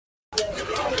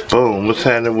Boom, what's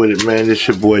happening with it, man? This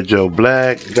your boy Joe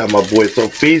Black. Got my boy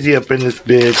Sofeezy up in this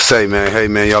bitch. Say, man, hey,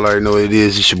 man, y'all already know what it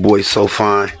is. It's your boy So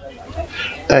Fine.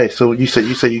 Hey, so you said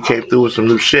you came through with some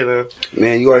new shit, huh?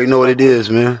 Man, you already know what it is,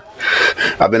 man.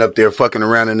 I've been up there fucking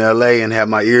around in L.A. and had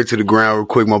my ear to the ground real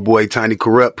quick. My boy Tiny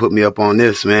Corrupt put me up on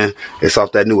this, man. It's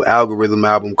off that new Algorithm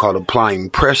album called Applying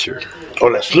Pressure. Oh,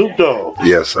 that's Snoop Dogg.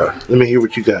 Yes, sir. Let me hear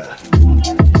what you got.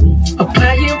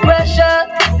 Applying pressure.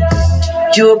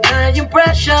 You applying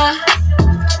pressure.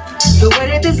 The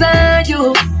way they design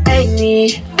you ain't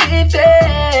me.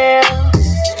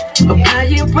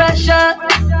 Applying pressure.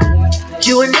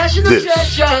 You a national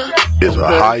treasure. Is a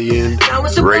high-end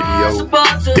radio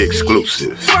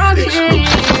exclusive. Big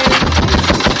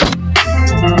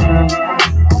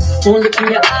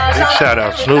shout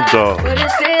out Snoop Dogg.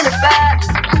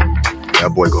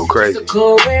 That boy go crazy. What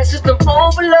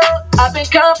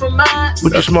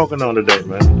you smoking on today,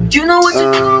 man?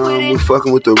 We're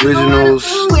fucking with the originals.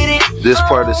 This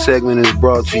part of the segment is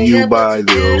brought to you by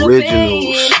the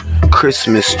Originals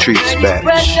Christmas Treats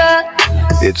batch.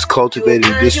 It's cultivated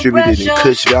and distributed in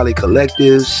Kush Valley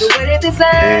Collectives,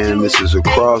 and this is a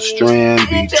cross strand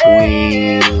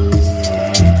between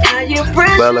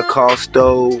Bella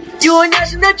Costo and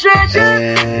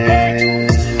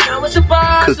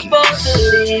Cookies.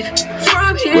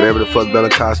 Whatever the fuck Bella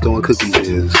Costo and Cookies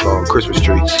is, called Christmas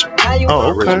Treats.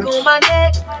 Oh, okay.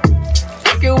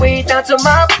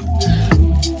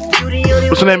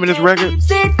 What's the name of this record?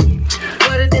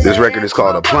 This record is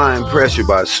called Applying Pressure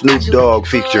by Snoop Dogg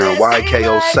featuring YK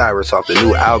Osiris off the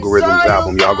new Algorithms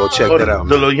album. Y'all go check that out.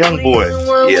 The little young boy.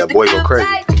 Yeah, boy go crazy.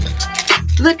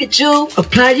 Look at you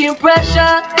applying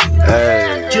pressure.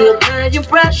 Hey. You applying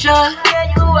pressure.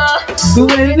 Yeah, you are. The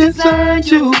way inside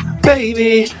you,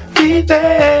 baby, be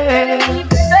there.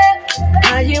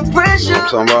 Applying pressure. You know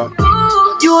what I'm talking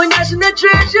about? You a national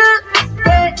treasure.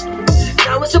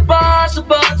 Now it's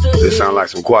impossible to. This sound like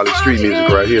some quality street music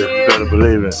right here. You better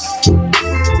believe it.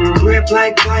 Grip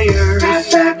like fire.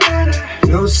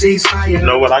 No ceasefire. You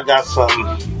know what? I got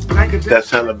something that's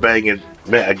hella banging.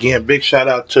 Man, again, big shout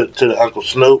out to the Uncle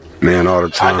Snoop. Man, all the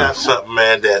time. I got something,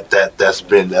 man, that's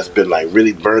been like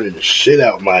really burning the shit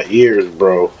out my ears,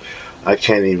 bro. I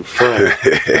can't even front.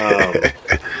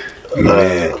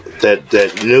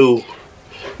 That new.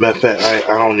 Matter of fact,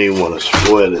 I don't even want to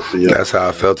spoil it for you. That's how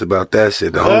I felt about that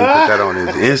shit. The homie put that on his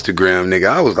Instagram, nigga.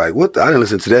 I was like, what? I didn't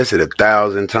listen to that shit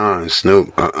 1,000 times,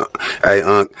 Snoop. Hey,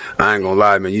 Unc, I ain't gonna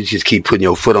lie, man. You just keep putting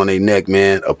your foot on their neck,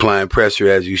 man. Applying pressure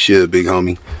as you should, big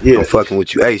homie. Yeah. I'm fucking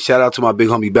with you. Hey, shout out to my big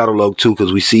homie Battle Oak, too,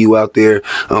 because we see you out there.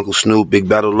 Uncle Snoop, Big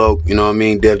Battle Oak, you know what I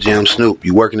mean? Def Jam Snoop.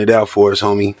 You working it out for us,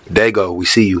 homie. Dago, we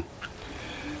see you.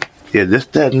 Yeah,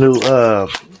 that new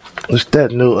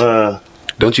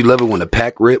Don't you love it when the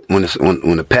pack rip, when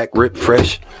the pack rip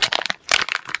fresh?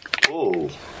 Ooh.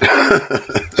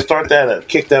 Start that up.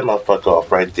 Kick that motherfucker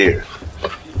off right there.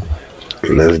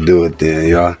 Let's do it then,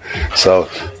 y'all. So,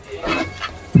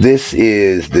 this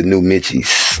is the new Mitchie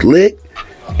Slick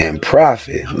and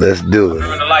Profit. Let's do it.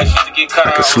 I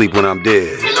can sleep when I'm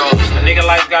dead. You know, a nigga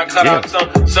life got cut out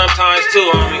sometimes too,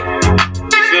 homie.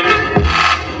 You feel me?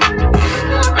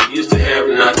 I used to have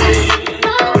nothing.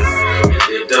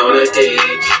 On the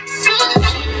age,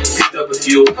 picked up a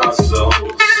few hustles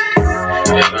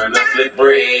and learned to flip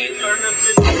bread.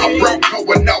 I'm broke,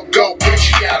 going no go,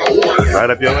 she out of order. Right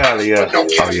up your alley, yeah. Oh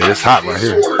yeah, it's hot right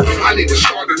here. I need to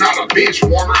start her, not a bench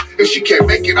warmer. If she can't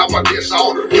make it, I'm a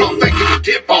disorder. Don't think it a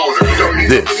dip on her.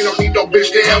 This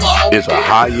is a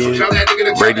high-end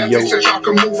radio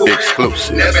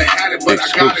exclusive. Never had it, but I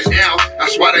got it now.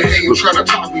 That's why they hate you trying to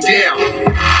talk me down.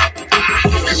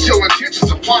 Conceal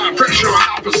intentions, applying pressure on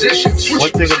opposition.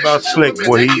 One thing about Slick,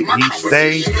 boy, he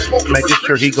stay making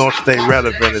sure he gonna stay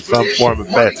relevant in some form of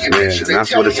fashion. Man,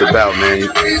 that's what it's about, man.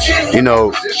 You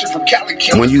know,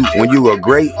 when you are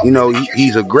great, you know,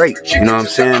 he's a great. You know what I'm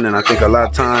saying? And I think a lot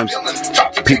of times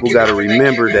people got to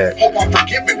remember that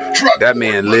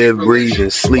man live, breathe,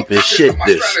 and sleep and shit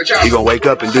this. He gonna wake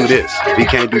up and do this. If he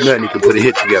can't do nothing, he can put a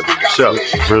hit together. So,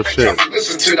 real shit.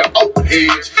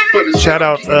 Shout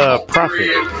out Profit.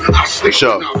 For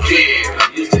sure. I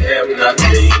used to have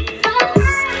nothing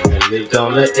and lived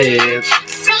on the edge.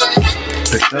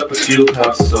 Picked up a few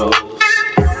hustles.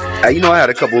 Hey, you know, I had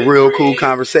a couple real cool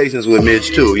conversations with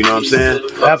Mitch too. You know what I'm saying?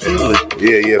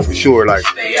 Absolutely. Yeah, for sure. Like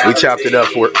we chopped it up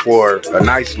for a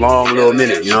nice long little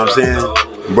minute. You know what I'm saying?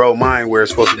 Bro, mind where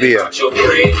it's supposed to be at.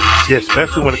 Yeah,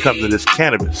 especially when it comes to this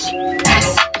cannabis.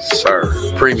 Sir,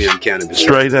 premium cannabis.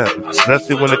 Straight up.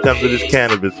 Especially when it comes to this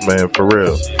cannabis, man, for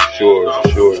real. Sure.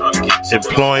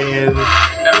 employing,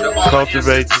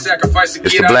 cultivating.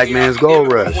 It's the black man's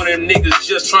gold rush. One of them niggas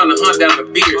just trying to hunt down the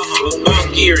beer.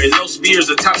 Bump gear and no spears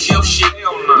are top shelf shit.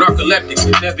 Narcoleptics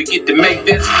never get to make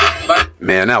that split.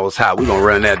 Man, that was hot. We gonna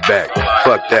run that back.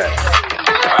 Fuck that.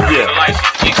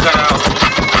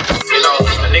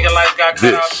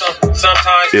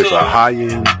 This is a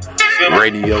high-end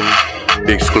radio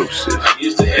exclusive.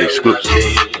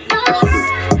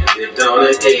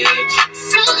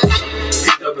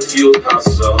 Picked up a few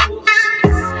hustles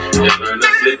and learned to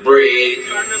flip bread.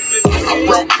 I'm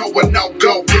broke, going no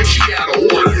go, bitch, she out of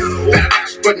order.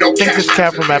 Badass, but no cash. This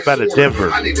cat from out of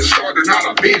Denver. I need to start her,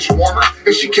 not a bench warmer.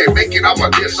 If she can't make it, I'ma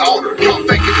disown her. Y'all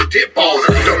thinking to dip on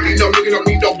her. Don't need no nigga, don't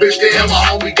need no bitch to ever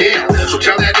hold me down. So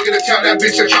tell that nigga to tell that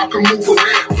bitch that y'all can move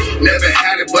around. Never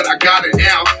had it, but I got it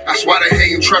now. That's why they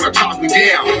hate you trying to talk me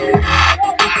down.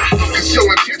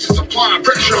 Conceal intentions, applying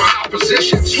pressure on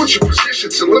opposition. Switching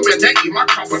positions, eliminating my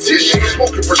competition.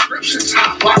 Smoking prescriptions,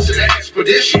 hot boxing an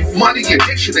expedition. Money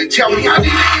addiction, they tell me I need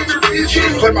an intervention.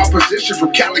 Play my position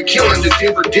from Cali killing to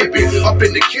Denver dipping. Up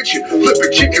in the kitchen,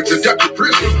 flipping chickens to duck to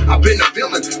prison. I've been a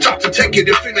villain, talk to take it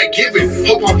if it ain't given.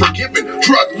 Hope I'm forgiven,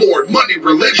 drug lord, money,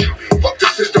 religion. Fuck the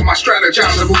system, I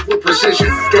strategize and move with precision.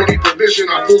 Don't need permission,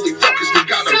 I'm fully focused and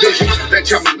got a vision. They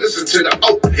tell me listen to the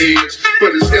old heads,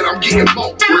 but instead I'm getting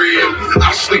more bread.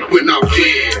 I sleep when I'm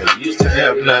dead. I used to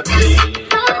have nothing.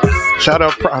 Shout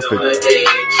out Prophet.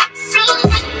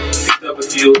 Picked up a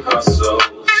few hustles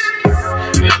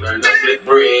and learned to flip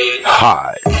bread.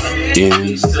 High in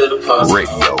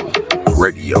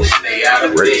radio. Stay out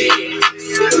of bed.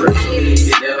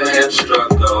 You never have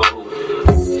struggle.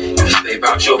 Stay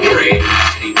about your bread.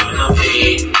 Sleep when I'm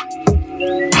dead.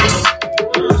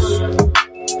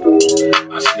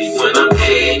 I sleep when I'm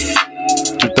dead.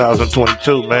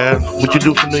 2022, man. What you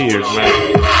do for New Year's, man?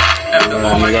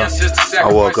 I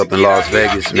woke up in Las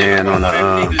Vegas, man, on the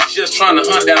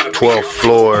 12th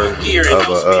floor of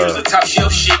a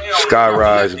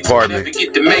skyrise apartment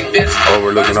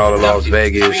overlooking all of Las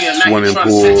Vegas, swimming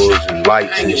pools and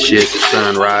lights and shit,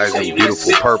 sunrise and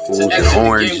beautiful purples and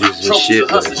oranges and shit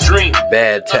with a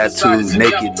bad tattooed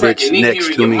naked bitch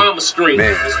next to me.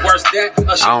 Man,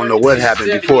 I don't know what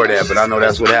happened before that, but I know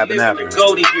that's what happened after.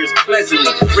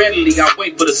 Readily, I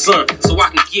wait for the sun so I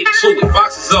can get to it.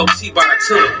 Boxes OT by the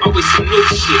ton. Always some new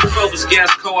shit. Clovis gas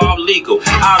co-op legal.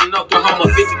 Out in Oklahoma,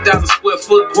 50,000 square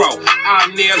foot grow. Out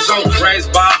in Arizona,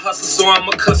 raised by a hustle, so I'm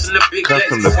a cussing the big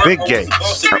gates.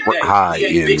 High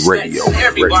in radio.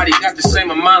 Everybody got the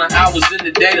same amount of hours in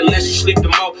the day unless you sleep the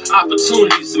more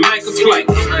opportunities to make a play.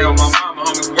 Hey, on my mama,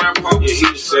 on my grandpa, yeah, he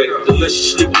would say, the less you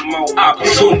sleep the more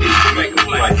opportunities to make a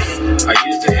play. I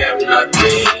used to have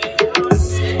nothing.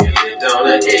 On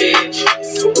the edge,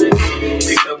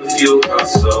 picked up a few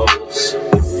hustles,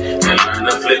 and learned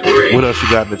to flip bread. What else you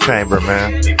got in the chamber,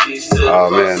 man? Oh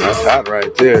man, that's hot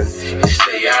right there.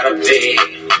 Stay out of bed.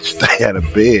 Stay out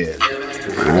of bed.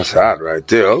 That's hot right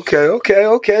there.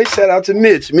 Okay. Shout out to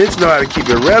Mitch. Mitch know how to keep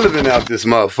it relevant out this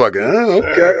motherfucker. Huh?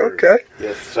 Okay.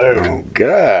 Yes, sir. Oh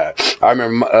God, I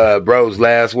remember bro's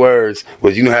last words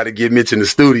was, "You know how to get Mitch in the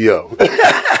studio."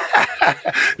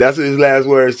 That's his last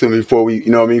words to me before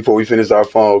we finished our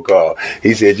phone call.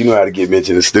 He said, "You know how to get Mitch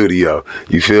in the studio."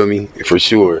 You feel me? For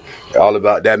sure. All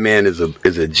about that man is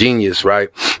a genius, right?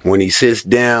 When he sits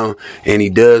down and he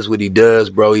does what he does,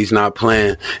 bro, he's not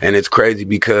playing. And it's crazy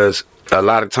because a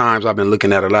lot of times I've been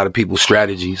looking at a lot of people's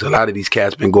strategies. A lot of these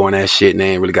cats been going that shit and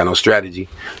they ain't really got no strategy.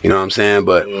 You know what I'm saying?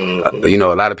 But,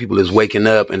 a lot of people is waking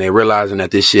up and they realizing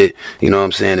that this shit, you know what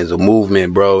I'm saying, is a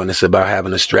movement, bro. And it's about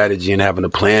having a strategy and having a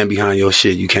plan behind your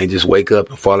shit. You can't just wake up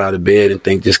and fall out of bed and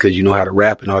think just because you know how to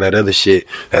rap and all that other shit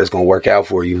that it's going to work out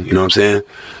for you. You know what I'm saying?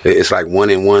 It's like 1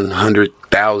 in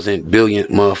 100,000 billion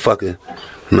motherfucker.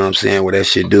 You know what I'm saying? What that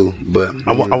shit do. But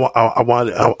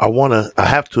I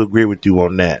have to agree with you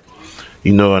on that.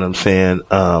 You know what I'm saying?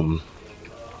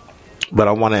 But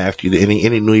I want to ask you,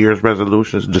 any New Year's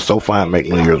resolutions? Just so fine make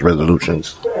New Year's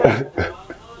resolutions.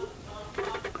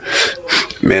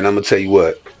 Man, I'm going to tell you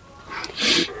what.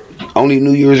 Only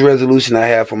New Year's resolution I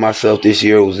had for myself this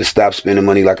year was to stop spending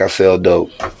money like I sell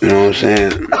dope. You know what I'm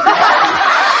saying?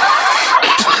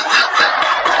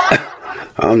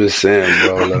 I'm just saying,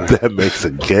 bro. Like, that makes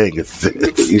a gang of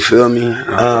sense. You feel me?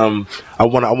 I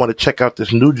want to check out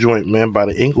this new joint, man, by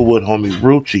the Inglewood homie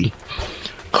Rucci,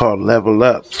 called Level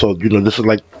Up. So this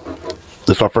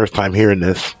is our first time hearing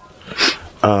this.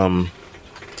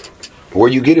 Where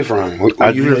you get it from?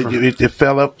 It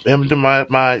fell up into my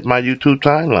YouTube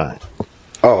timeline.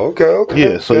 Oh, okay.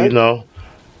 Yeah, so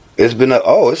It's been up.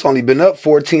 Oh, it's only been up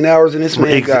 14 hours, and this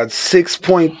man got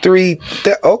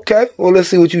 6.3. Okay, well, let's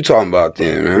see what you talking about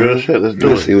then, man. Real shit. Let's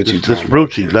do it. See what you talking about.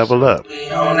 Rucci, level up.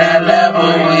 We on that level,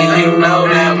 you know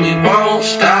that we won't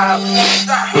stop.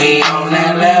 We on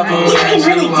that level. You can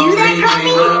really do that,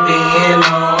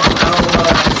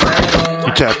 Kobe?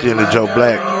 You tapped into Joe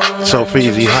Black, So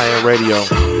Feezy, High End Radio.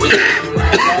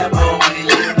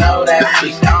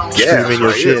 Yeah, Streaming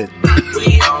your shit.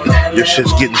 Your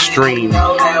shit's getting streamed. We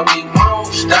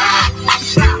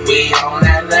on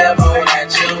that level that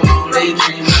you only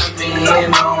dream of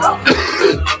being on.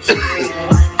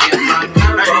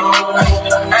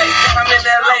 Hey, I'm in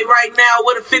LA right now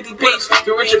with a 50 piece.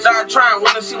 The Richard Dodge trying,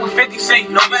 wanna see what 50 see.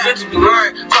 No, these bitches be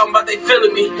lying, talking about they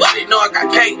feeling me. They know I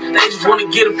got cake, they just wanna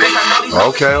get a bitch. I know these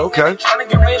Okay. trying to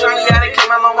get rich, only got it,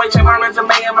 came a long way, check my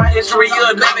resume and my history.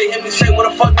 You'll never hear me say what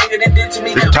the fuck nigga that did to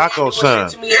me. It's Taco Son.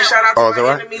 Oh, is that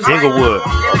right? Inglewood.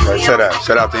 Okay, shout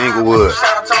out to Inglewood.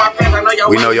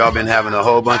 We know y'all been having a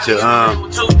whole bunch of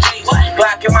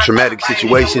traumatic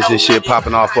situations and shit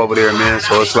popping off over there, man.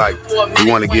 So it's like we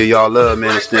want to give y'all love,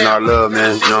 man, and extend our love,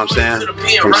 man. You know what I'm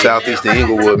saying? From Southeast to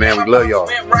Inglewood, man, we love y'all.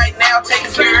 Right now,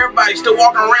 taking care of everybody, still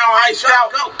walking around iced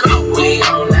out. We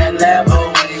on that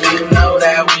level, you know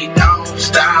that we don't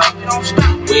stop.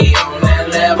 We on that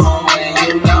level,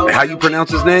 you know. How you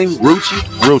pronounce his name? Rucci?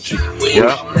 Rucci.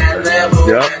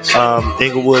 Yep.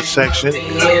 Inglewood section.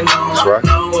 That's right.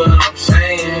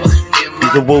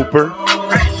 He's a whooper.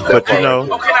 But you know,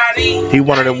 he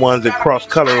one of them ones that cross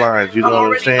color lines, you know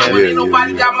what I'm saying? Ain't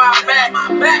nobody got my back.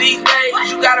 These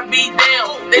days, you gotta be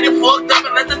down. They done fucked up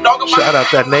and let the dog Shout out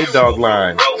that Nate Dogg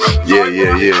line. Yeah,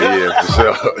 for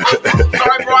sure.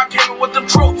 Sorry, bro, I came in with the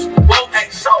troops. Whoa, hey,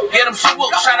 so get him shoot.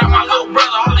 Shout out my little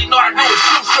brother. All he know I do is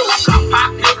shoot. Pop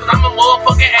pills, cause I'm a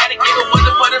motherfucking addict. If it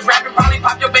wasn't for this rapping, probably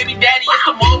pop your baby daddy. It's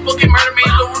the motherfucking murder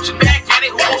man, Lil Rucci back at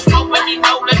it. Who gon' smoke? Let me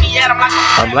know, let me at him like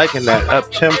I'm liking that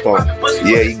up tempo.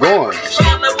 Yeah, he going.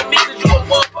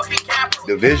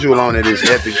 The visual on it is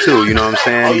epic too, you know what I'm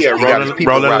saying? Oh, yeah, he got his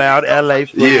people rolling loud LA.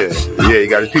 Yeah, he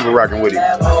got his people rocking with him.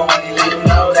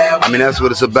 I mean, that's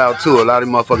what it's about too. A lot of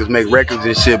motherfuckers make records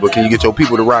and shit, but can you get your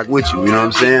people to rock with you? You know what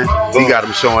I'm saying? He got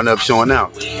them showing up, showing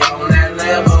out.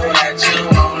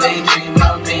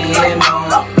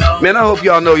 Man, I hope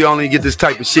y'all know y'all only get this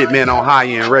type of shit, man, on High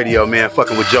End Radio, man,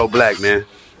 fucking with Joe Black, man.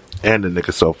 And the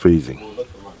nigga So Feezy.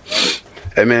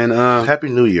 Hey, man. Happy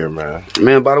New Year, man.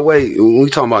 Man, by the way, when we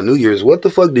talking about New Year's, what the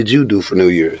fuck did you do for New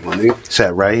Year's, my nigga?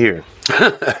 Sat right here.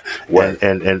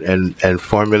 and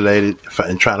formulated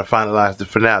and trying to finalize the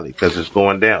finale because it's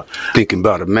going down. Thinking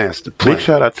about a master plan. Big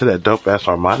shout out to that dope ass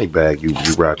Armani bag you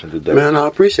rocking today. Man, I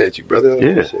appreciate you, brother. Yeah,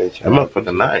 appreciate you. that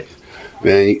motherfucking nice.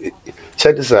 Man,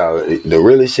 check this out. The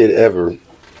realest shit ever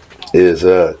is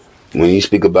when you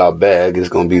speak about bag, it's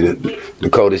gonna be the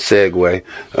coldest segue.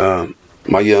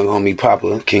 My young homie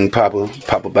Papa, King Papa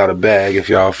about a bag. If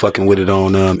y'all fucking with it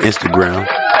on Instagram.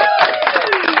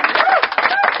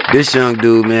 This young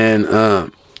dude, man,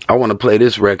 I want to play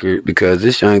this record because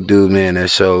this young dude, man, that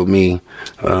showed me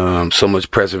so much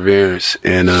perseverance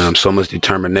and so much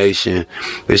determination.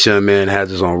 This young man has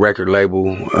his own record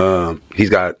label. He's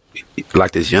got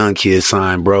like this young kid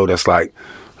signed, bro, that's like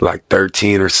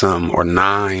 13 or something, or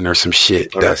 9 or some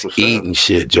shit. That's eating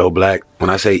shit, Joe Black. When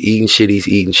I say eating shit, he's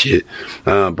eating shit.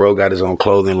 Bro got his own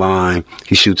clothing line.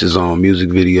 He shoots his own music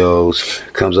videos,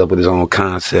 comes up with his own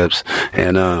concepts.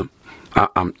 And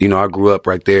I grew up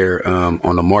right there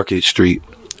on the Market Street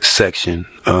section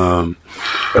of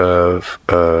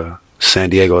San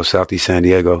Diego, Southeast San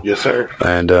Diego. Yes, sir.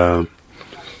 And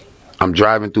I'm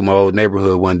driving through my old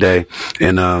neighborhood one day,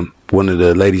 and one of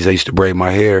the ladies that used to braid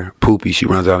my hair, Poopy, she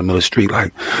runs out in the middle of the street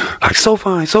like, so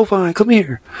fine, come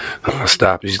here. I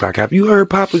stop. She's like, have you heard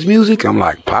Papa's music? I'm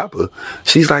like, Papa?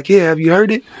 She's like, yeah, have you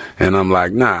heard it? And I'm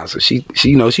like, nah. So she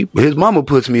his mama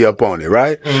puts me up on it,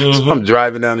 right? Mm-hmm. So I'm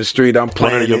driving down the street, I'm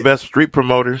playing. One of your best street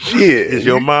promoters is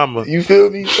your mama. You feel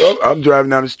me? So I'm driving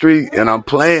down the street and I'm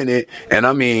playing it, and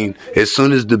I mean, as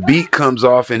soon as the beat comes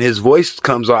off and his voice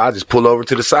comes off, I just pull over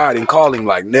to the side and call him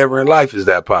like, never in life is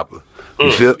that Papa.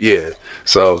 You feel? Yeah.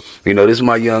 So, this is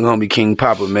my young homie King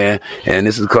Papa, man. And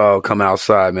this is called Come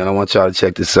Outside, man. I want y'all to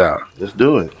check this out. Let's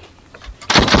do it.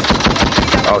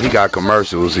 Oh, he got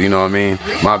commercials, you know what I mean?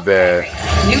 My bad.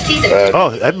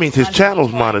 That means his channel's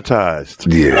monetized.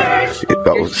 Yeah.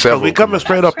 So we coming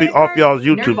straight off y'all's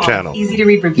YouTube channel. Easy to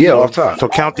read reviews. Yeah, off top. So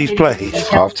count these plays.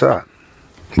 Off top.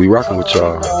 We rocking with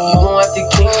y'all.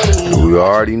 We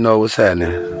already know what's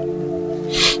happening.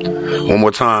 One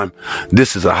more time,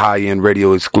 this is a high-end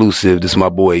radio exclusive. This is my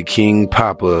boy King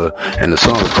Papa, and the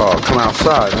song is called Come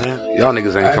Outside, man. Y'all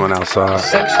niggas ain't coming outside.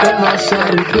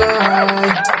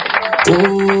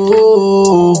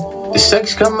 Ooh, the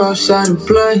sex come outside and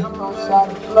play.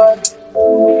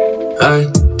 Ay,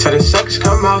 tell the suckers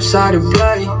come outside and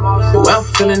play. The way I'm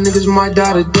feeling, niggas might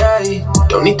die today.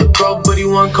 Don't need the bro, but he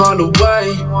one call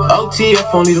away.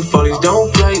 OTF, only the 40s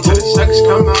don't play. Tell the suckers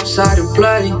come outside and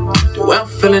play. The way I'm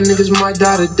feeling, niggas might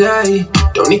die today.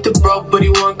 Don't need the bro, but he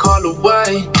one call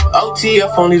away.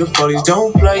 OTF, only the 40s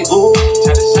don't play. Ooh,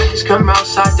 tell the suckers come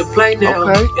outside to play now.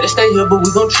 Okay. Yeah, they stay here, but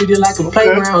we gon' treat it like a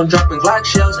playground. Dropping Glock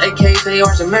shells, AKs,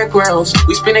 ARs, and Mac rounds.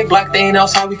 We spin a Glock, they ain't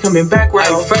outside, we coming back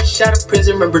round. Fresh out of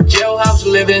prison, remember jailhouse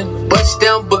living. Bust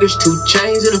down boogers, 2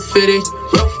 chains and a fitted.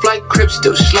 Rough like Crips,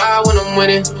 still slide when I'm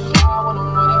winning.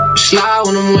 Slide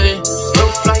when I'm winning.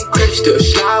 Rough like Crips, still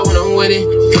slide when I'm winning.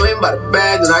 You ain't by the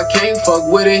bag, and I can't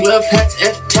fuck with it. Love hats,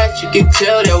 F-tats, you can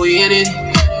tell that we in it.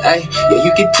 Ay, yeah,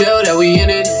 you can tell that we in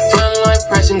it. Frontline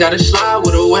pressing, gotta slide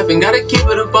with a weapon. Gotta keep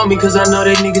it up on me, cause I know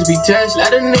that niggas be tested.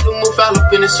 Let a nigga move all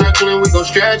up in a circle and we gon'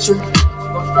 stretch him.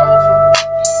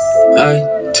 Ay,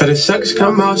 tell the suckers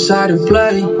come outside and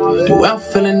play. The way I'm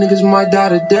feeling, niggas might die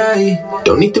today.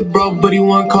 Don't need the bro, but he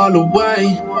one call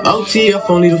away. OTF,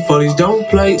 only the 40s don't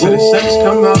play. Tell the suckers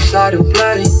come outside and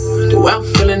play. The way I'm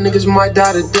feeling, niggas might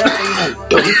die today.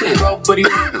 Don't need the bro, but he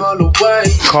one call away.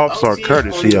 Coughs are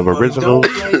courtesy of Original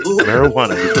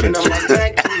Marijuana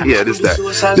Dispensary. Yeah, this that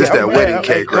wedding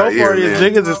cake right here, man.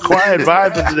 Niggas is quiet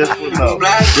vibing to this one though.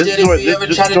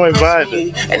 This joint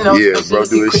vibing. Yeah, bro,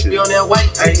 do this shit.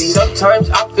 Sometimes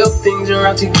I feel things are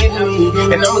out to get me,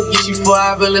 and I'ma get you before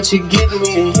I ever let you get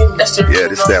me. Yeah,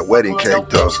 this that wedding cake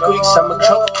though.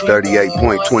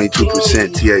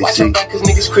 38.22% THC. Cause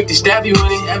niggas quick to stab you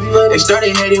in it. They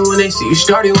started hating when they see you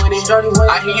started winning.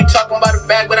 I hear you talking about a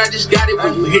bag, but I just got it.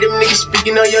 When you hear them niggas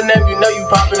speaking on your name, you know you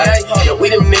poppin'. Yeah, we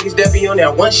them niggas that be on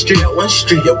that one street. Yeah,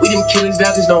 we them killers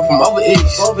that is known from over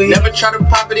east. Never try to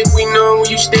pop it if we know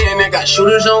where you stand. They got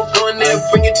shooters on going there,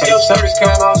 bring it to your service.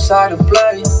 Come outside and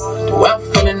play. The way I'm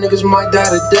feeling, niggas might die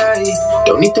today.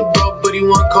 Don't need the bro, but he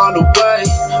one call away.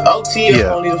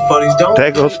 OTF, only the 40s don't.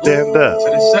 They go stand up. So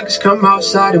the suckers come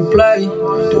outside and play.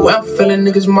 The way I'm feeling,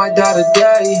 niggas might die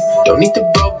today. Don't need the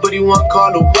bro, but he one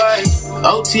call away.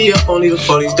 OTF, only the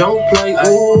 40s don't play. Ooh,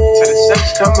 so the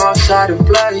suckers come outside and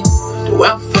play. The way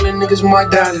I'm feeling, niggas might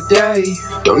die today.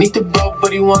 Don't need the bro,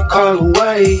 but he one call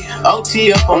away.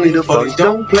 OTF, only the 40s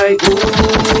don't play. Ooh.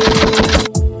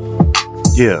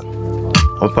 Yeah,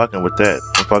 I'm fucking with that.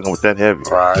 I'm fucking with that heavy.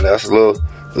 Alright, that's a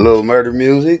little murder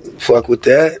music. Fuck with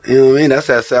that. You know what I mean? That's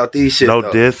that Southeast shit. No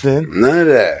though. dissing. None of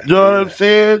that. You know what I'm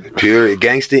saying? Pure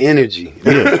gangster energy.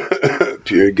 Yeah.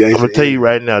 Pure gangster. I'm gonna tell you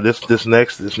right now, this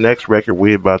next record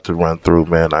we about to run through,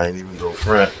 man. I ain't even gonna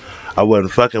front. I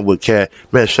wasn't fucking with Cat.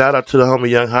 Man, shout out to the homie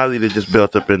Young Holly that just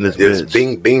built up in this bitch.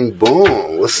 Bing, bing,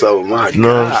 boom. What's up, my You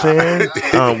know what I'm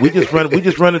saying? We just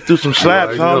running through some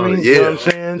slaps, homie. Yeah. You know what I'm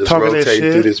saying? Just Talking that rotating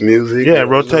shit. through this music. Yeah,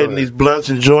 rotating these blunts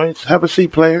and joints. Have a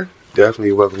seat, player.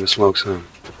 Definitely welcome to smoke some.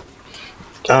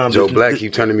 Joe Black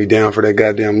keep turning me down for that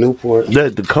goddamn Newport.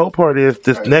 The cold part is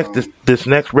this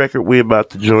next record we about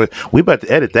to join. We about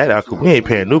to edit that out because we ain't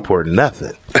paying Newport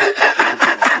nothing.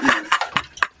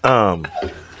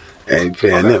 Ain't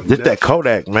paying them. This that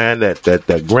Kodak, man, that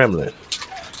Gremlin.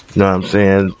 You know what I'm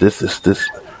saying? This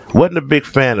wasn't a big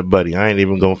fan of Buddy. I ain't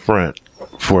even gonna front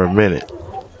for a minute.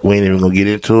 We ain't even gonna get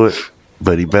into it.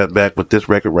 But he back with this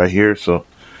record right here, so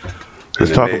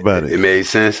let's talk about it. It made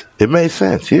sense? It made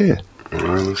sense, yeah.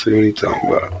 Alright, let's see what he talking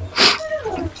about.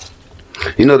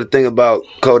 You know the thing about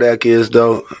Kodak is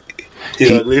though,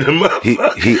 lead him up.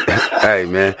 Hey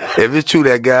man, if it's true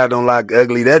that guy don't like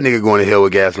ugly, that nigga going to hell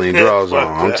with gasoline draws on.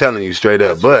 I'm telling you straight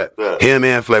up. But him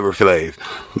and Flavor Flav,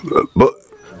 but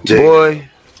boy,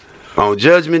 on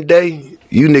Judgment Day,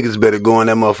 you niggas better go on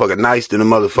that motherfucker nice than a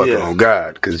motherfucker on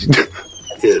God, cause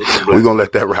we gonna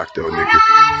let that rock though, nigga.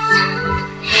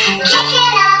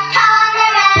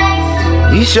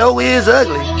 He sure is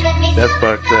ugly. That's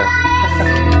fucked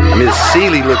up. Miss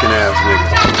Seeley looking ass nigga.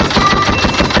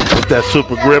 What's that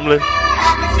Super Gremlin?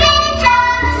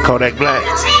 Kodak Black.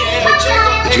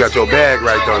 But you got your bag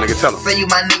right though, nigga. Tell him. Say you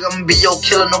my nigga, I'ma be your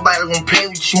killer. Nobody gonna play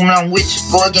with you when I'm with you.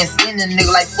 Go against any nigga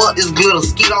like fuck this glitter.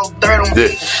 Skeet all dirt on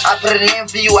This I put it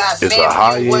in for you. I is stand a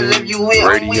for you. Whatever you will,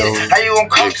 I'm radio with it. How you gon'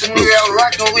 come to me? I'm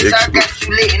rockin' with you. I got you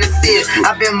lit in the city.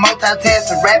 I've been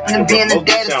multitasking, rapping and being the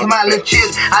daddy to my little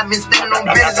children. I've been spending on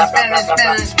business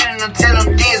and spending until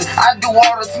I'm dizzy. I do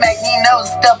all the smack. He never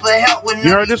step or help with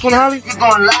You heard this one, Holly? You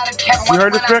gon' lie to cap. You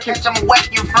heard this record? I'm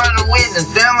whack you in front of witness.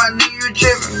 Damn, I knew you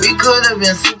tripping. We could have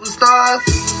been superstars.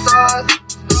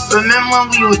 Remember when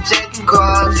we were checking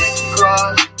cars?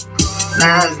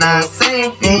 Now it's not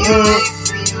safe for you.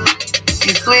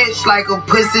 You switch like a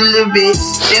pussy little bitch.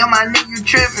 Damn, I knew you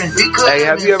tripping. Hey,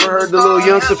 have you ever heard the little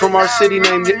youngster from our city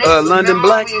named London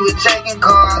Black? We were checking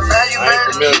cars. How you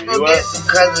better people guessing?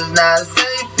 Cause it's not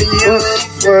safe for you.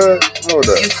 Hold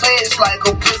up. You switch like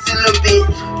a pussy little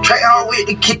bitch. Try on with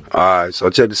the kid. Alright, so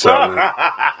check this out, man.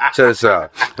 Check this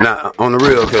out. Now, on the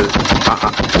real, because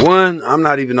one, I'm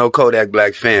not even no Kodak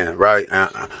Black fan, right?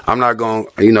 I'm not going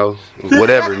to, you know,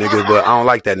 whatever, nigga, but I don't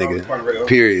like that nigga,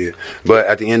 period. But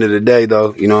at the end of the day,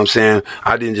 though, you know what I'm saying?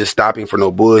 I didn't just stop him for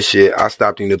no bullshit. I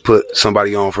stopped him to put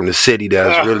somebody on from the city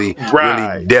that's really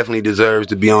definitely deserves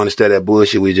to be on instead of that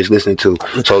bullshit we just listened to.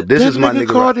 So this is my nigga.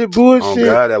 Called it bullshit. Oh,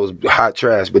 God, that was hot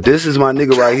trash. But this is my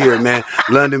nigga right here, man.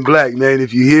 London Black, man.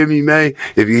 If you hear me, man,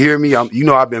 you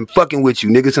know I've been fucking with you,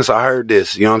 nigga, since I heard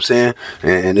this. You know what I'm saying?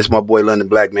 And this my boy London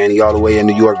Black, man. He all the way in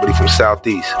New York, but he from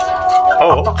Southeast.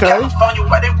 Oh, okay.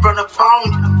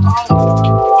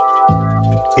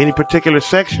 Any particular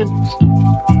section?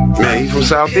 Man, he from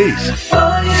Southeast.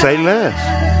 Say less.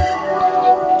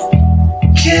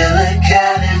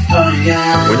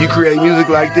 When you create music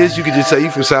like this, you can just say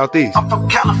you from Southeast. I'm from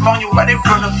California, where they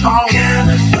run the phone.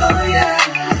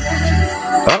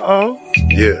 Uh-oh.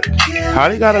 Yeah. How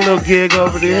they got a little gig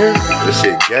over there? This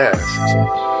shit gas.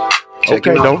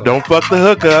 Okay, don't fuck the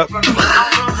hook up. I'm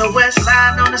from the west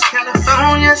side, known as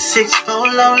California.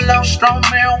 6'4", low, strong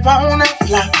marijuana.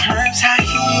 Fly perms, high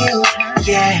heels.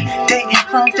 Yeah, dating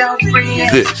from dope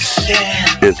friends. This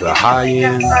is a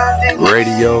high-end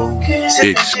radio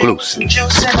exclusive.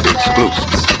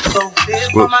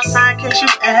 On my side, cause you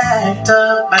act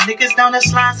up. My niggas down the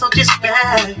slide, so just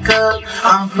back up.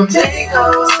 I'm from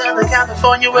Dago, Southern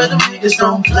California, where the niggas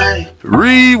don't play.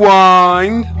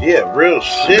 Rewind. Yeah, real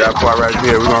shit. That part right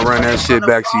there, we're gonna run that shit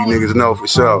back so you niggas know for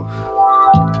sure.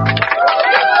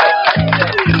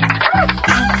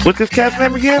 What's this cat's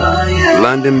name again?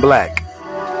 London Black.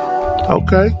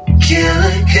 Okay.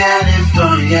 Killer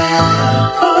California.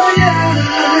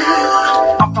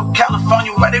 I'm from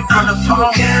California, where they run the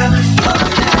phone.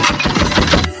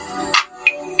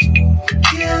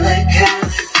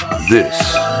 This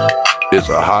is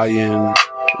a high-end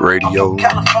radio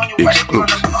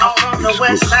exclusive. I'm from the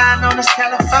west side, known as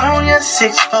California.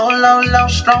 6'4", low,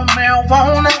 strong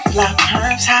marijuana. Fly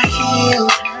perms, high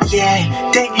heels.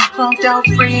 Yeah, dating from dope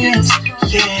friends.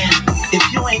 Yeah. If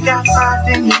you ain't got five,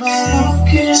 then you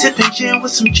ain't. Sipping gin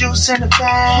with some juice in the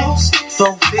bags.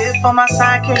 4-5 on my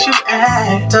side, case you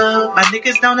act up. My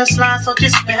niggas down the slide, so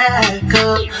just back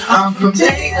up. I'm from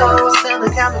Dago,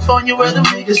 Southern California, where the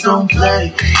niggas don't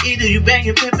play. Either you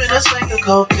bangin' pimpin' or slingin'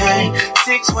 cocaine.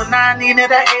 619 needed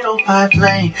that 805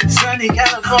 lane. Sunny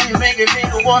California, make a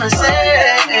nigga wanna say,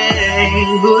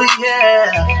 ooh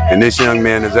yeah. And this young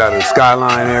man is out of the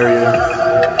Skyline area.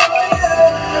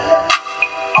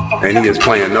 And he is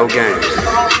playing no games.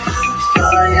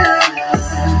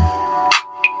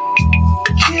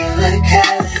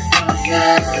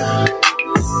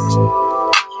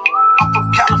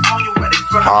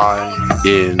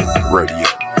 High-end radio.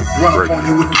 Run up on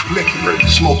you with the blicky.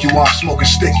 Smoke you while smoking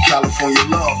stick. California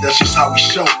love, that's just how we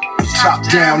show it. Top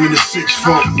down in the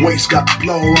 6'4", waist got the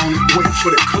blower on it. Wait for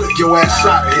the click, your ass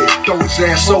out of here. Throw his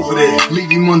ass over there,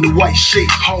 leave him under white sheet.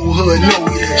 Whole hood know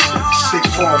that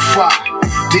 6'4", 5.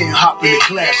 Then hop in the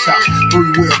glass house,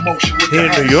 3-wheel motion with Here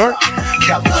in New York?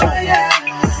 California.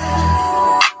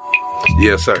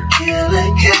 Yes, sir.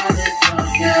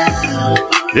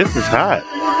 This is hot.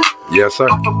 Yes, sir.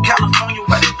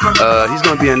 He's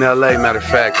gonna be in LA, matter of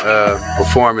fact,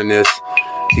 performing this.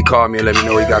 He called me and let me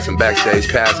know he got some backstage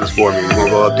passes for me. We're gonna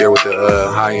go up there with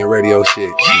the high-end radio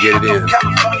shit. Get it in.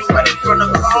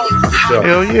 So,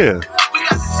 Hell yeah.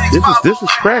 This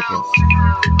is cracking.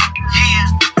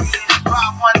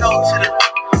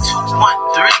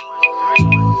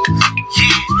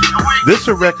 This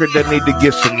a record that need to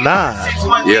get some knives.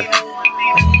 yeah.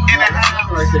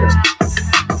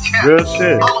 Real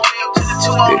shit.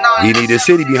 He need a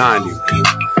city behind him.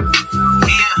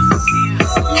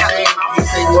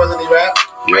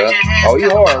 Yeah. Oh, you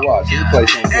hard. Watch. He play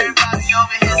some good.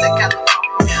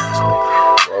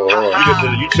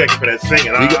 You checking for that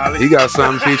singing, huh? He got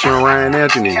something featuring Ryan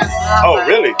Anthony. Oh,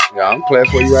 really? Yeah, I'm playing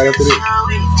for you right after this.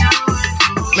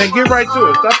 Man, get right to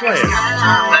it. Stop playing.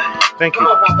 Thank you.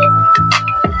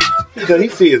 Because he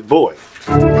see his boy.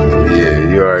 Yeah,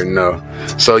 you already know.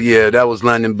 So yeah, that was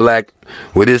London Black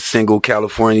with his single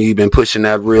California. He been pushing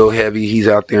that real heavy. He's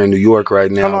out there in New York right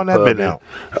now. How long that been out?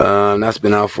 That's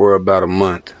been out for about a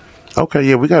month. Okay,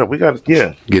 yeah, we got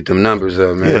yeah. Get them numbers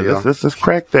up, man. Yeah, let's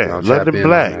crack that. London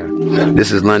Black.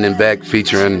 This is London Black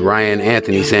featuring Ryan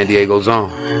Anthony, San Diego's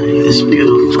own. It's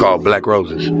beautiful. It's called Black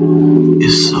Roses. Your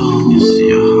soul,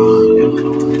 your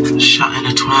heart, shot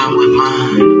intertwined with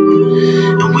mine,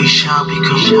 and we shall become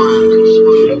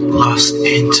lost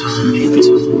in time.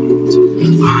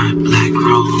 My black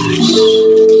rose.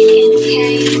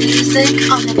 Music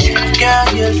on the track. Girl,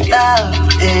 your love,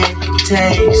 it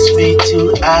takes me to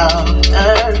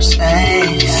outer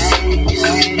space.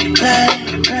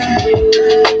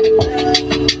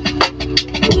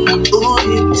 Ooh,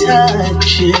 your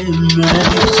touch, it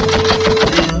makes me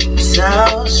feel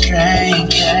so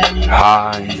strange.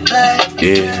 High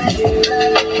in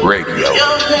radio.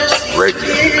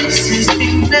 Kisses be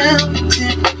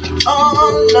melting all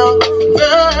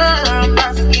over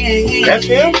my skin. That's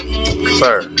him?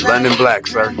 Sir, London Black,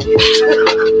 sir. You're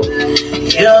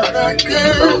the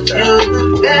good, you're the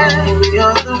bad,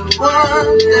 you're the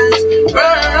one that's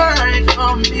right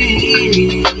for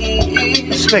me.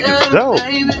 This nigga's dope.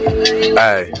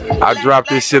 Hey, I dropped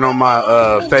this shit on my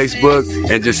Facebook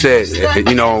and just said,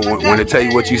 you know, when they tell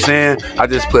you what you saying, I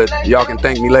just put, y'all can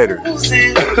thank me later.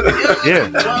 Yeah.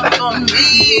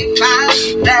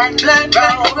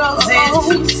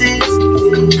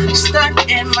 Stuck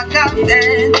in my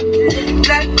garden,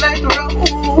 black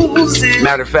roses.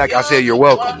 Matter of fact, I said you're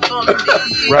welcome.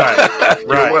 Right.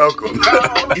 You're welcome.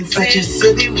 In such a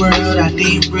silly world, I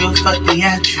need real fuck the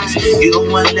actress. You the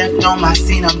one left on my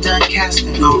scene, I'm done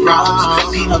casting for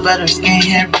roles. Peanut butter skin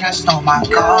hair pressed on my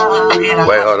car. Wait,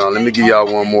 hold on. Let me give y'all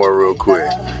one more real quick.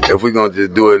 If we're gonna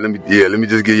just do it, let me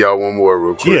just give y'all one more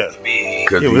real quick. Yeah.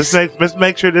 Let's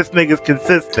make sure this nigga's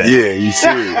consistent. Yeah, he's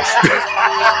serious.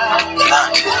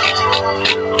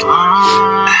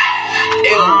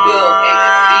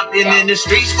 Been in the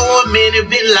streets for a minute,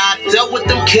 been locked up with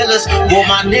them killers. Want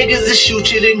my niggas to shoot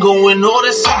you, then go and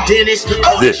order some dentists.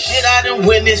 All the shit I done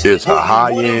witnessed. It's a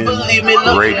high-end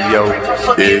radio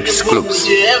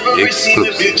exclusive.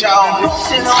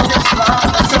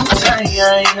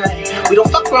 We don't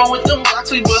fuck around with them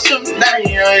blocks, we bust them down.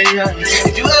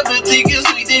 If you ever think it's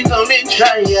sweet, then come and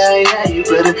try. You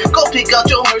better go pick out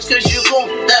your hearse, cause you gon'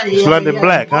 die. It's London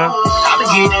Black, huh?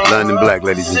 London Black,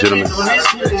 ladies and gentlemen.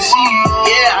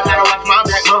 Yeah, I gotta watch my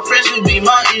back, my friends will be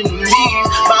my enemies.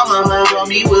 My mama got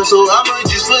me well, so I'ma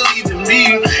just believe in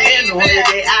me. And on the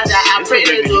day I die, I pray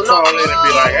that the Lord call in and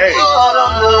be like, hey,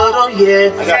 oh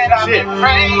yeah, I got the shit.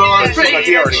 I pray Like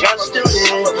he already got that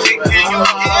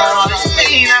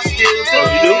you still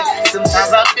you do?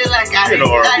 Sometimes I feel like I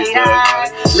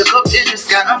die. Look up in the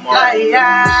sky, I'm flying.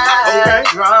 Okay.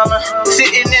 Drama,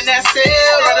 sitting in that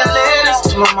cell, writing letters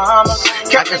to my mama.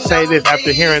 I can say this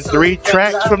after hearing 3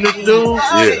 tracks from this dude.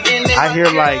 Yeah. I hear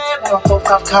like,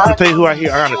 I'll tell you who I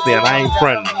hear honestly, and I ain't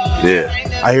fronting. Yeah.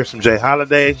 I hear some Jay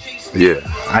Holiday. Yeah.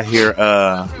 I hear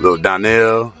Lil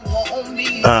Donnell.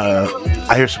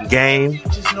 I hear some Game.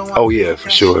 Oh yeah, for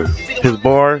sure. His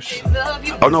bars.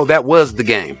 Oh no, that was the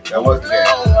game. That was the game.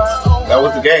 That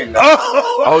was the game.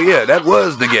 Oh yeah, that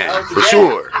was the game for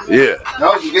sure. Yeah.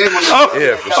 That was the game.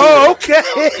 Yeah, for sure. Oh, okay.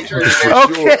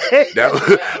 Okay. That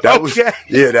was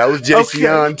yeah, that was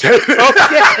Jason Taylor.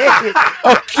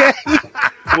 Okay.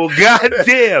 Well,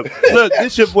 goddamn. Look,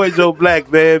 this your boy Joe Black,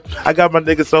 man. I got my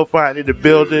nigga so far in the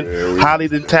building. Holly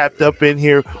done tapped up in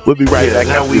here. We'll be right back.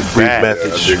 Now we brief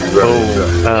message.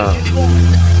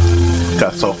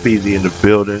 Got Sophiezy in the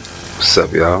building. What's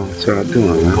up, y'all? What y'all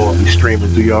doing, man? Gonna be streaming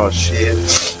through y'all shit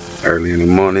early in the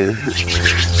morning.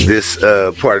 This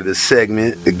part of the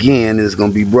segment again is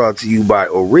gonna be brought to you by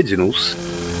Originals,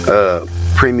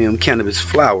 premium cannabis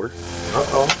flower.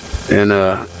 And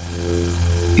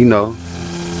you know,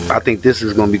 I think this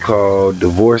is gonna be called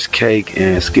Divorce Cake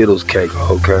and Skittles Cake.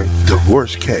 Okay,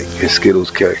 Divorce Cake and Skittles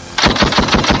Cake.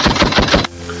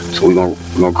 So we're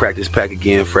gonna crack this pack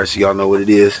again, fresh so y'all know what it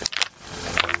is.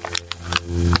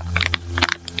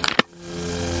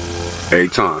 Every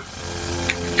time.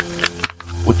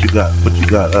 What you got in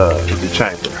the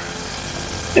chamber?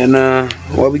 And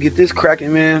while we get this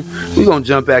cracking, man, we gonna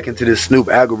jump back into this Snoop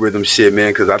algorithm shit,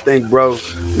 man, because I think, bro,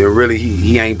 that really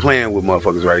he ain't playing with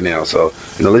motherfuckers right now. So,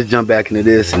 you know, let's jump back into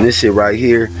this. And this shit right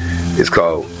here is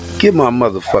called Get My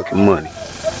Motherfucking Money.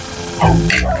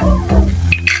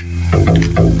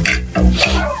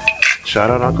 Shout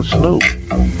out Uncle Snoop.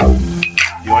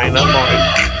 You ain't up on it.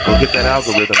 Go get that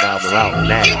algorithm album out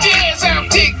now.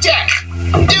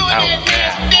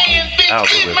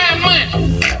 Algorithm.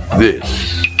 This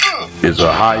is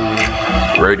a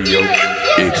high-end radio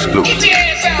exclusive.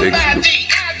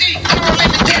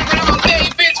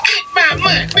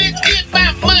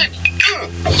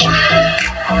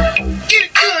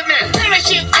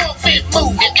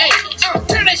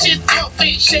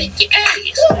 Shake your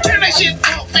ass. Turn that shit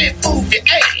off and move your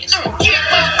ass. Get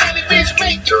my money, bitch,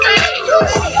 make your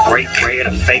ass. Break bread,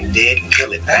 a fake dead,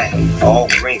 kill it. it back. All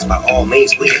greens, by all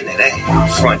means, we into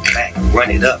that. Front, back,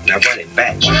 run it up, now run it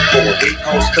back. For a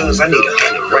repost, cuz I need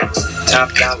 100 racks.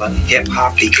 Top dollar,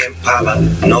 hip-hop, the Impala.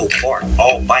 No bark,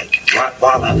 all bite,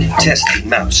 Rottweiler. Test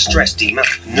him out, stress him out.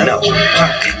 No,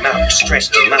 pop him out, stretch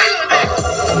him out.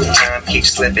 Time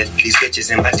keeps slipping, these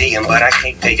bitches in my DM, but I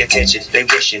can't pay attention. They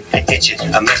wishing and itching,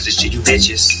 a message to you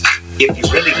bitches. If you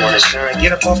really wanna shine,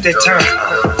 get up off that time.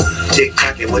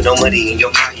 Tick-tocking with no money in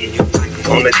your pocket.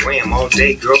 On the gram all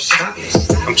day, girl, stop it.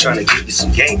 I'm trying to give you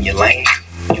some game, you lame.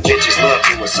 You bitches love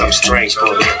doing something strange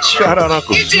for me. Shout out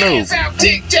Uncle Snoop.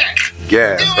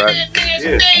 Gas, right?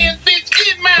 Yeah. Bitch,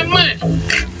 get my money.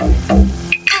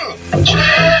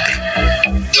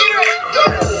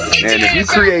 And if you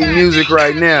create music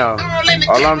right now,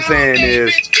 all I'm saying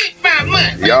is,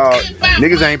 y'all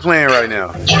niggas ain't playing right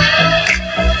now.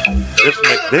 This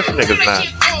nigga's not.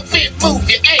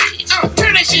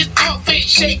 Turn that shit off and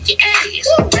shake your ass.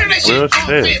 Turn that shit off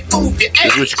and move your ass.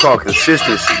 This is what you call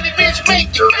consistency.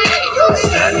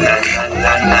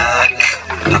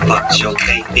 I fucked your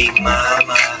baby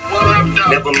mama.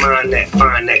 Never mind that,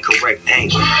 find that correct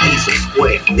angle. He's a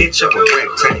square, bitch, I'm a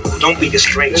rectangle. Don't be a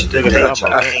stranger to danger,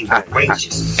 I ain't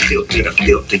outrageous. Filter the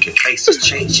filter, your face is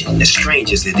changing, as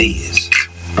strange as it is.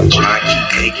 I keep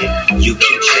baking, you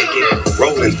keep shaking.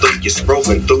 Rolling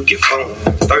through your phone.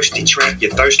 Thirsty trap, you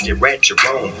thirsty rat, you're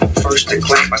wrong. First to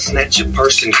clap, I snatch your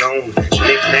purse and gone.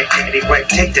 Knick-knack, paddywhack,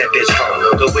 take that bitch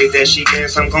home. The way that she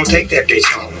dance, I'm gon' take that bitch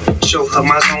home. Show her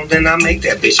my zone, then I make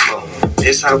that bitch moan.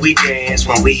 This how we dance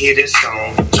when we hear this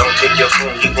song. Don't take your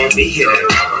phone, you won't be here that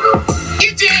long.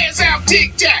 Get your ass out,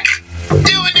 TikTok.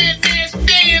 Doing that dance,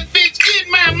 bitch, get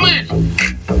my money.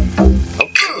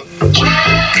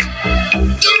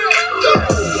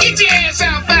 Get your ass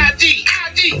out, IG,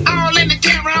 all in the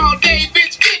camera all day,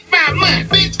 bitch, get my money,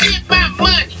 bitch, get my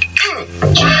money. Get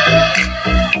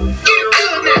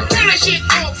good now, turn that shit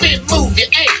off and move your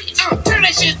ass. Turn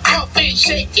that shit off and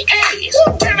shake your ass.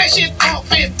 Turn that shit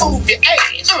off and move your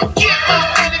ass. Get my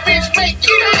money, bitch, make it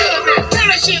good now. Turn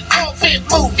that shit off and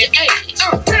move your ass.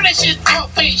 Turn that shit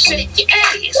off and shake your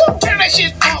ass. Turn that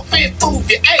shit off and move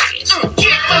your ass.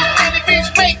 Get my money, bitch,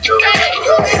 make it good.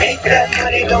 Make that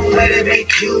money, don't let it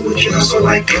make you. If you hustle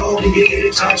like gold, and you get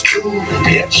it times two.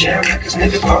 Def Jam Records,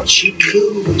 nigga, thought you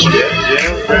knew.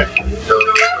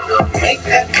 Make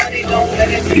that money, don't let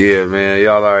it make you. Yeah, man,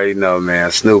 y'all already know,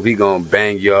 man. Snoop, he gonna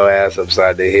bang your ass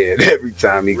upside the head every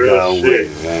time he come with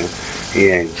it, man. He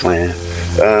ain't playing.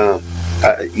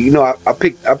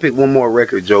 I picked one more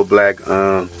record, Joe Black,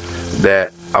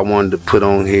 that I wanted to put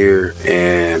on here,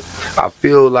 and I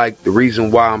feel like the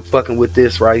reason why I'm fucking with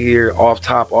this right here, off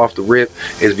the rip,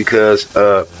 is because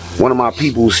one of my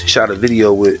peoples shot a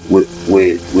video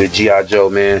with G.I. Joe,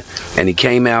 man, and he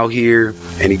came out here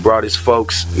and he brought his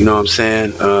folks, you know what I'm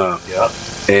saying?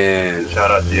 And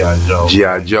shout out G.I. Joe.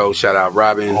 G.I. Joe, shout out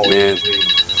Robin, man,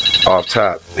 off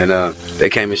top, and they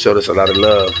came and showed us a lot of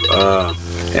love,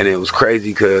 and it was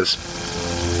crazy because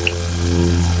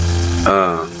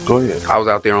go ahead. I was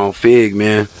out there on Fig,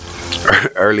 man,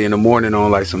 early in the morning on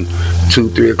like some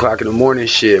 2-3 o'clock in the morning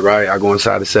shit, right? I go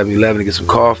inside the 7-Eleven to get some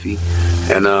coffee,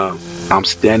 and I'm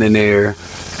standing there,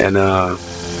 and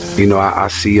I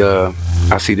see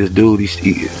this dude,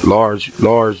 he's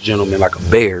large gentleman, like a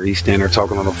bear. He's standing there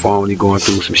talking on the phone. He going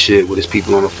through some shit with his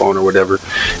people on the phone or whatever.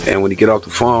 And when he get off the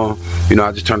phone,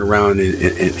 I just turned around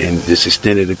and just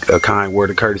extended a kind word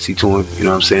of courtesy to him. You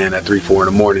know what I'm saying? At 3-4 in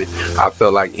the morning, I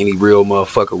felt like any real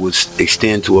motherfucker would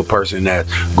extend to a person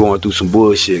that's going through some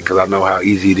bullshit, because I know how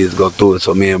easy it is to go through it.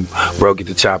 So me and bro get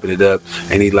to chopping it up,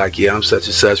 and he like, yeah, I'm such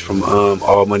and such from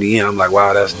All Money In. I'm like,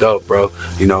 wow, that's dope, bro.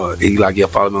 He like, yeah,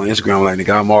 follow me on Instagram. I'm like,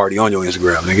 nigga, I'm already on your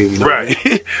Instagram, nigga.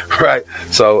 Right. Right.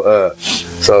 So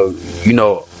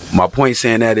my point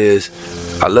saying that is,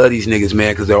 I love these niggas,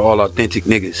 man, because they're all authentic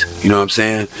niggas. You know what I'm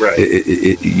saying? Right.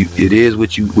 It is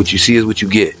what you see is what you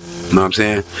get. You know what I'm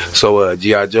saying? So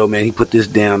G.I. Joe, man, he put this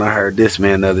down. I heard this,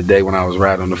 man, the other day when I was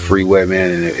riding on the freeway,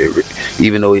 man, and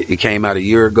even though it came out a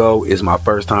year ago, it's my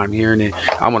first time hearing it.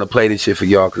 I want to play this shit for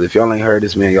y'all, because if y'all ain't heard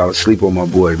this, man, y'all asleep on my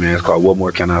boy, man. It's called What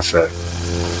More Can I Say?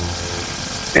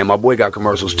 And my boy got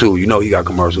commercials too. You know he got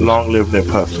commercials. Long live Nip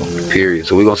Hustle. Period.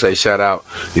 So we're going to say shout out,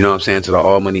 you know what I'm saying, to the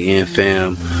All Money In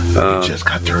fam. You just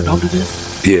got turned on to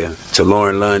this? Yeah. To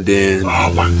Lauren London.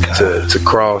 Oh my God. To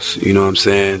Cross, you know what I'm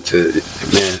saying?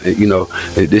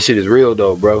 Man, this shit is real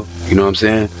though, bro. You know what I'm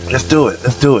saying? Let's do it,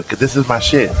 because this is my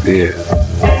shit. Yeah.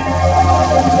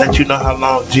 Let you know how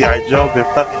long G.I. Joe been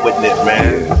fucking with Nip,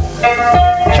 man.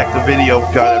 Yeah. Check the video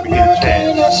if y'all ever get a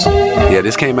chance. Yeah,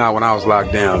 this came out when I was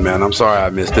locked down, man. I'm sorry I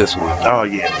missed this one. Oh,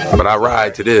 yeah. But I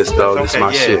ride to this, though. This is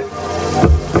my shit.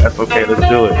 That's okay. Let's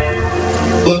do it.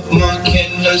 What more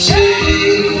can I say?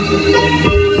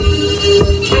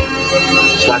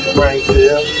 It's like a brain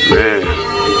feel, Man,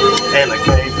 and I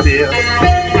can't feel.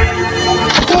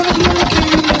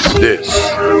 this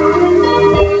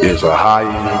is a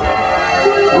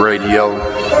high-end radio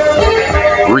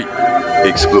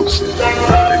exclusive. What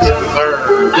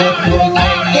more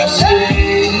can I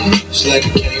say? It's like I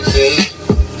can't feel it.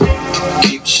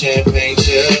 Keep the champagne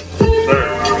chill.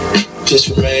 Just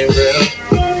remain real.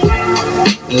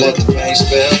 And let the pain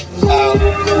spill out.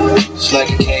 It's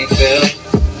like I can't feel it.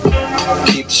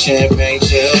 Keep the champagne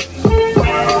chill.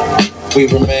 We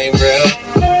remain real.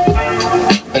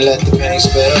 And let the pain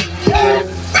spill out.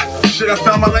 Shit, I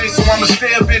found my lane, so I'ma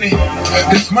stay up in it.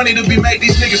 There's money to be made,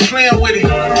 these niggas playing with it.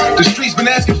 The streets been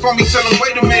asking for me, tell them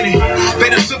wait a minute. They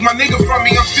done took my nigga from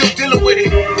me, I'm still dealing with it.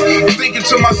 Thinking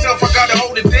to myself, I gotta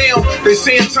hold it down. They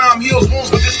saying time heals wounds,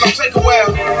 but this gon' take a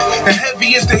while. And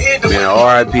heavy is the head. Man,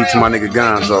 R.I.P. to my nigga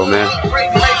Gonzo, man.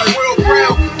 Make the world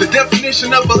proud. The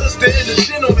definition of a hustler and a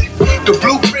gentleman. The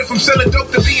blueprint from selling dope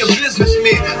to be a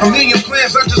businessman. A million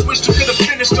plans, I just wish you could have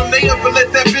finished them. They ever let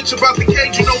that bitch about the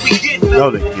cage, you know we getting them. No,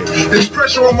 they get it. There's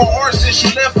pressure on my heart since you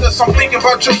left us. I'm thinking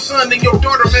about your son and your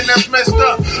daughter, man, that's messed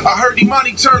up. I heard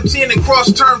Imani turned 10 and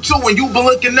crossed term 2, and you been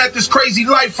looking at this crazy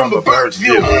life from a bird's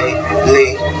view.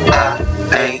 Lately, I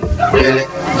ain't really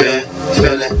been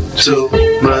feeling too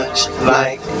much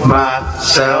like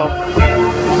myself.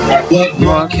 What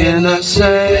more can I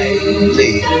say?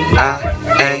 Lately, I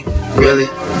ain't really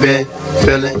been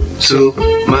feeling too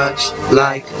much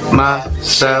like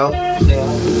myself.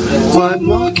 What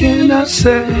more can I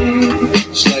say?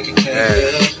 It's like I can't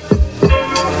feel.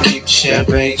 Keep the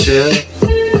champagne chill.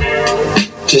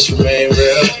 Just remain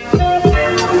real.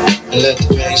 And let the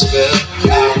pain spill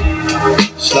out.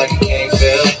 It's like I can't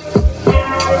feel.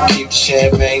 Keep the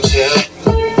champagne chill.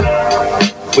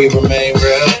 We remain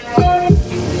real.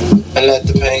 And let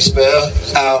the pain spill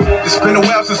out. It's been a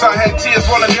while since I had tears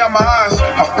rolling down my eyes.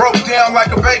 I broke down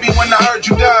like a baby when I heard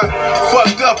you die.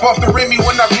 Fucked up off the Remy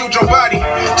when I viewed your body.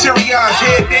 Teary eyes,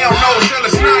 head down, nose hella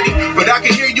snotty. But I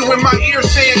can hear you in my ear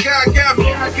saying, God got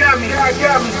me, God got me, God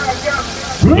got me, God got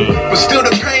me. But still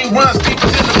the pain runs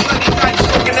deeper than the bloody knife.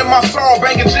 Soaking in my soul,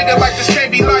 banging jigger like this can't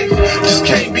be life. This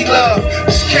can't be love,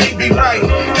 this can't be right.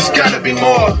 This gotta be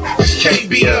more, this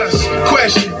can't be us.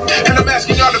 Question, and I'm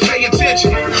asking y'all to pay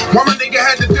attention. Why my nigga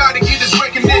had to die to get his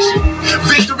recognition?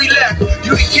 Victory lap,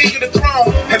 you the king of the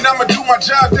throne. And I'ma do my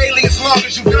job daily as long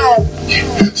as you don't.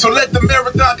 So let the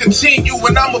marathon continue.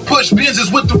 And I'ma push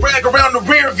Benzes with the rag around the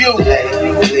rear view.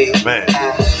 Lately, Man.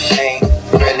 I ain't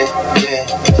really been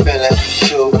feeling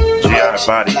too G.I. much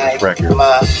body like this record.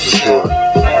 myself.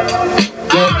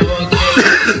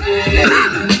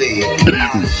 Lately, I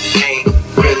ain't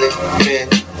really been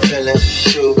feeling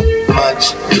too much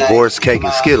like Boris Cake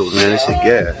and Skittles, man. This shit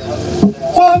gas.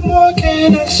 What more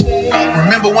can I say?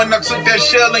 Remember when I took that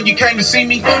shell and you came to see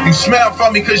me? You smiled for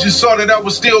me cause you saw that I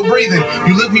was still breathing.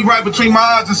 You looked me right between my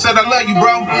eyes and said I love you,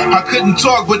 bro. I couldn't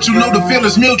talk, but you knew the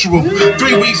feeling's mutual.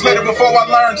 3 weeks later before I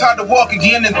learned how to walk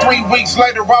again, and 3 weeks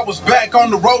later I was back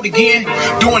on the road again,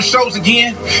 doing shows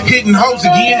again, hitting hoes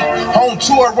again, on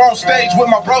tour, on stage with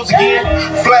my bros again.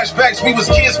 Flashbacks, we was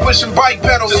kids pushing bike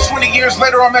pedals. 20 years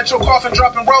later I'm at your coffin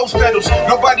dropping rose petals.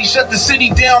 Nobody shut the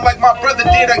city down like my brother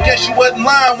did. I guess you wasn't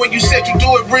lying when you said you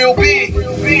do it real big.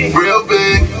 Real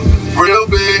big, real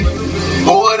big.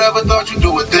 Who would ever thought you'd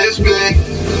do it this big?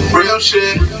 Real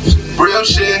shit, real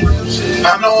shit.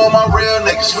 I know all my real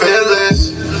niggas feel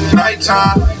this.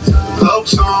 Nighttime, low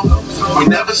song. We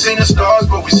never seen the stars,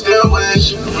 but we still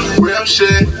wish. Real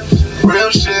shit,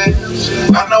 real shit.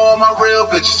 I know all my real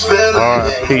bitches feel it.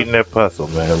 R.I.P. Nip Hustle,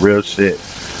 man. Real shit.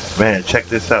 Man, check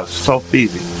this out. So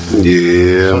easy.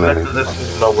 Yeah, So man. let the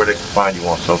listeners know where they can find you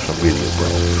on social media, bro.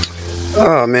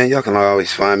 Oh, man, y'all can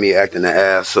always find me acting the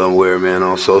ass somewhere, man,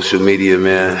 on social media,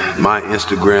 man. My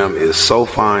Instagram is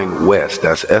SoFineWest.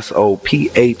 That's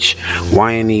SoPhynewest.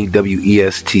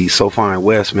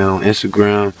 SoFineWest, man, on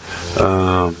Instagram.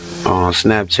 On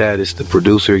Snapchat, it's the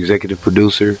producer, executive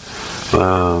producer.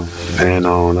 And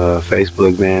on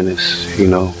Facebook, man, it's, you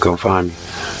know, come find me.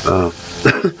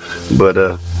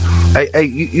 But, hey,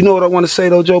 you know what I want to say,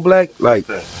 though, Joe Black? Like,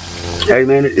 hey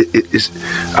man, it's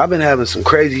I've been having some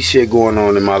crazy shit going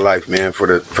on in my life, man, for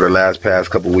the past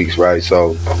couple weeks, right?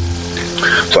 So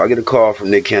I get a call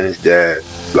from Nick Cannon's dad,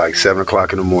 like 7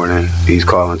 o'clock in the morning. He's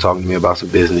calling, talking to me about some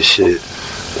business shit.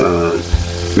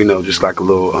 You know, just like a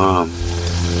little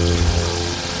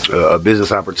a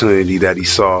business opportunity that he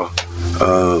saw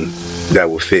that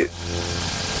would fit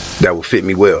that would fit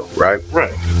me well, right?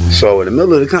 Right. So in the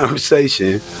middle of the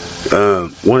conversation,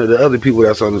 one of the other people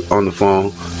that's on the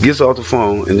phone gets off the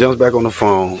phone and jumps back on the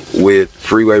phone with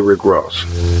Freeway Rick Ross.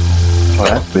 Oh,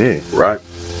 that's big. Right?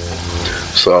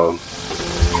 So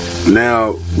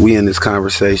now we in this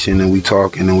conversation and we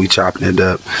talking and we chopping it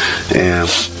up, and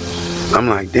I'm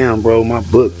like, damn, bro, my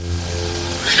book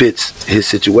fits his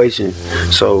situation.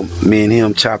 So me and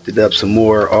him chopped it up some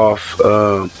more off,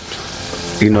 off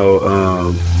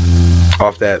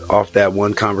that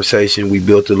one conversation. We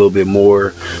built a little bit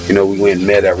more. We went and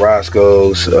met at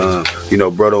Roscoe's.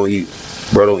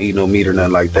 Bro don't eat no meat or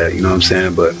nothing like that. You know what I'm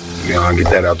saying? But I'll get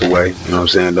that out the way. You know what I'm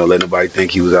saying? Don't let nobody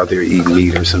think he was out there eating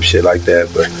meat or some shit like that.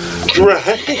 But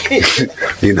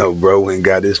right. Bro went and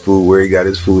got his food where he got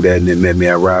his food at, and then met me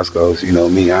at Roscoe's.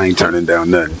 Me, I ain't turning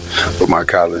down nothing with my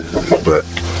collar. But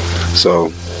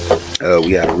so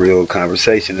we had a real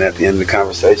conversation. And at the end of the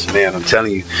conversation, man, I'm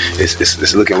telling you,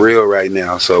 it's looking real right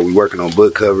now. So we working on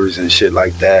book covers and shit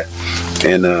like that.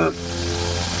 And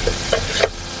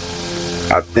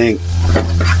I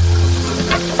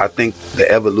think the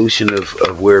evolution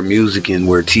of where music and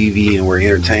where TV and where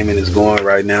entertainment is going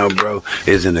right now, bro,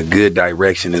 is in a good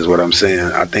direction, is what I'm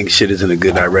saying. I think shit is in a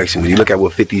good direction. When you look at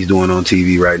what 50's doing on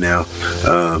TV right now,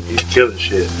 he's killing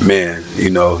shit. Man,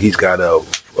 he's got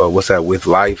what's that, With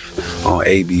Life on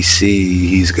ABC.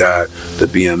 He's got the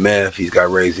BMF. He's got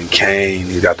Raising Cain.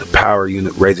 He's got the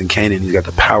Raising Cain, and he's got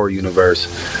the Power Universe.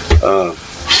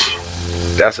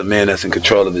 That's a man that's in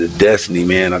control of his destiny,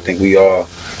 man. I think we all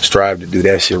strive to do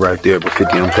that shit right there. But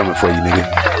 50, I'm coming for you,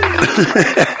 nigga.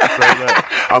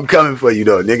 I'm coming for you,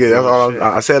 though, nigga. That's all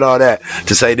I said all that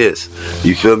to say this.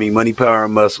 You feel me? Money, power,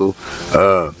 and muscle.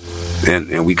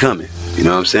 And we coming. You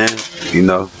know what I'm saying?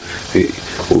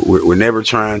 We're never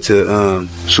trying to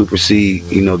supersede,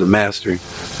 the master.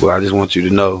 But I just want you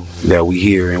to know that we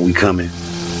here and we coming.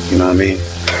 You know what I mean?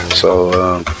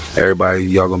 So everybody,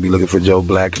 y'all gonna be looking for Joe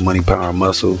Black and Money, Power, and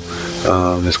Muscle.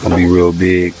 It's gonna be real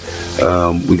big.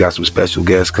 We got some special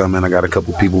guests coming. I got a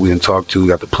couple people we didn't talk to. We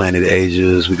got the Planet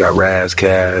Asias. We got Raz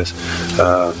Kaz.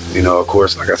 Of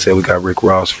course, like I said, we got Rick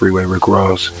Ross, Freeway Rick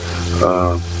Ross.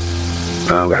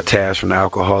 We got Tash from the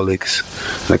Alcoholics.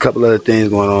 And a couple other things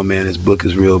going on, man. This book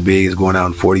is real big. It's going out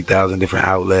in 40,000 different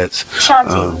outlets.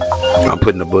 I'm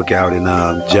putting the book out in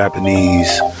Japanese.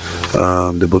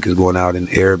 The book is going out in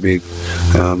Arabic.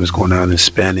 It's going out in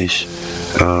Spanish.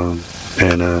 And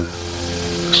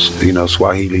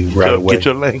Swahili right away. Get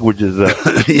your languages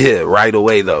up. Yeah, right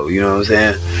away, though. You know what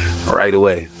I'm saying? Right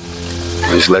away.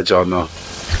 Just let y'all know.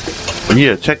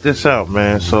 Yeah, check this out,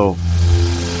 man. So,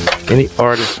 any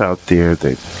artists out there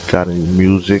that got any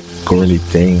music or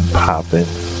anything popping,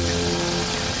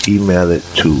 email it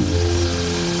to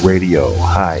radio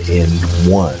high end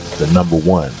 1, the number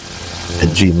 1 at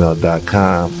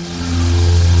gmail.com.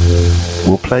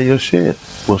 We'll play your shit.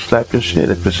 We'll slap your shit.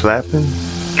 If it's slapping,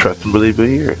 trust and believe you'll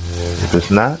hear it. If it's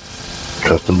not,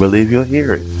 trust and believe you'll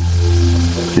hear it.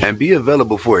 And be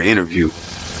available for an interview.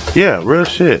 Yeah, real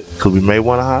shit. Because we may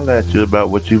want to holler at you about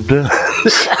what you've done.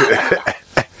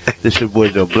 This your boy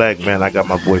Joe Black, man. I got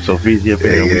my boy Sophie up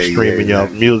here. We streaming y'all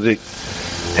music.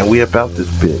 And we about this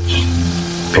bitch.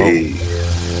 Hey.